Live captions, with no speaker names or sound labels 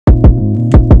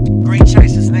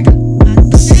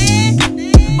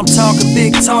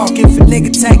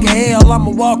nigga take a L,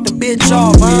 I'ma walk the bitch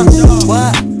off, huh?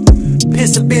 What?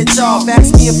 Piss a bitch off.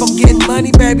 Ask me if I'm getting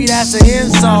money, baby, that's an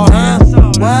insult, huh?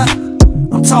 What?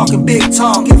 I'm talking big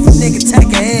talk. If a nigga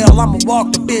take a L, I'ma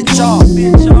walk the bitch off.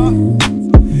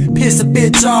 Piss a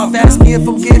bitch off. Ask me if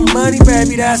I'm getting money,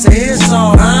 baby, that's an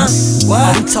insult, huh?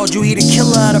 What? He told you he the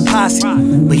killer of the posse,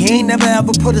 but he ain't never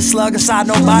ever put a slug inside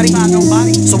nobody.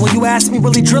 So when you ask me,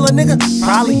 will he drill a nigga?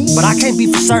 Probably, but I can't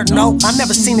be for certain, no. I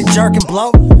never seen it jerk and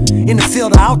blow. In the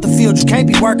field or out the field, you can't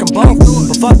be working both.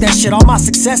 But fuck that shit, all my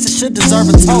successes should deserve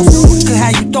a toast. Could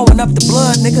have you throwing up the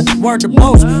blood, nigga, word to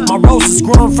boast. My roses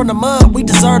growing from the mud, we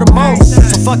deserve the most.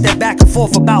 So fuck that back and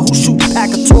forth about who shoot the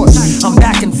pack of torch. I'm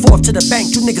back and forth to the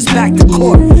bank, you niggas back to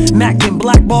court. Mac been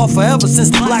blackballed forever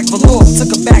since the black velour.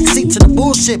 Took a back seat to the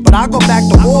bullshit, but I go back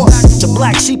to war. The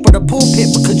black sheep of the pulpit,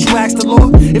 but could you ask the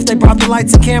Lord if they brought the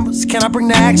lights and cameras? Can I bring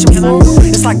the action for them?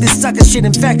 It's like this sucker shit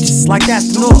infectious, like that's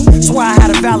the norm. Swear I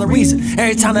had a valid reason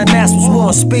every time that ass was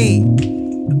more speed.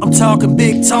 I'm talking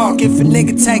big talk. If a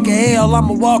nigga take a L,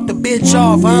 I'ma walk the bitch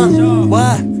off, huh?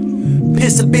 What?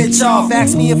 Piss a bitch off.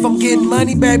 Ask me if I'm getting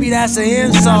money, baby, that's an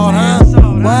insult, huh?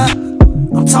 What?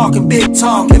 I'm talking big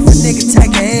talk. If a nigga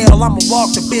take a L, I'ma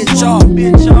walk the bitch off.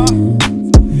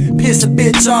 Piss a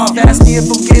bitch off. Ask me if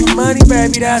I'm getting money,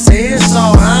 baby, that's an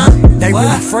insult, huh? They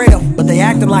really frail, but they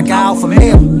acting like an alpha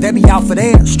male. They be out for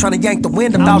theirs, trying to yank the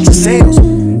wind about your sails.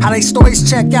 How they stories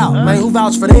check out, man, who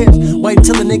vouch for theirs? Wait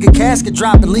till a nigga casket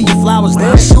drop and leave your flowers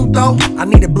there. Shoot though, I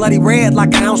need it bloody red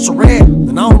like an ounce of red.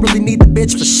 And I don't really need the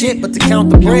bitch for shit but to count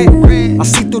the bread. I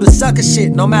see through the sucker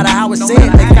shit, no matter how it's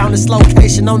said. They found this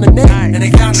location on the net, and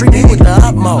they treat me with the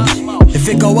utmost. If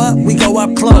it go up, we go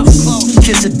up close.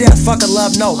 Kiss of death, fuck a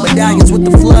love note. Medallions with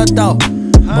the flood though.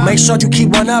 But make sure you keep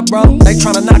one up, bro. They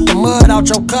tryna knock the mud out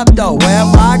your cup though.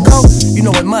 Wherever I go, you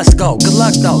know it must go. Good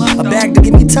luck though. A bag to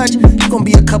get me touched, you gon'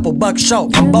 be a couple bucks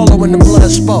short. I'm bolo when the blood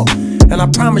spoke. And I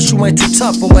promise you ain't too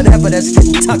tough for whatever that's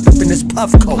getting tucked up in this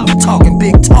puff coat. I'm talking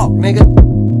big talk, nigga.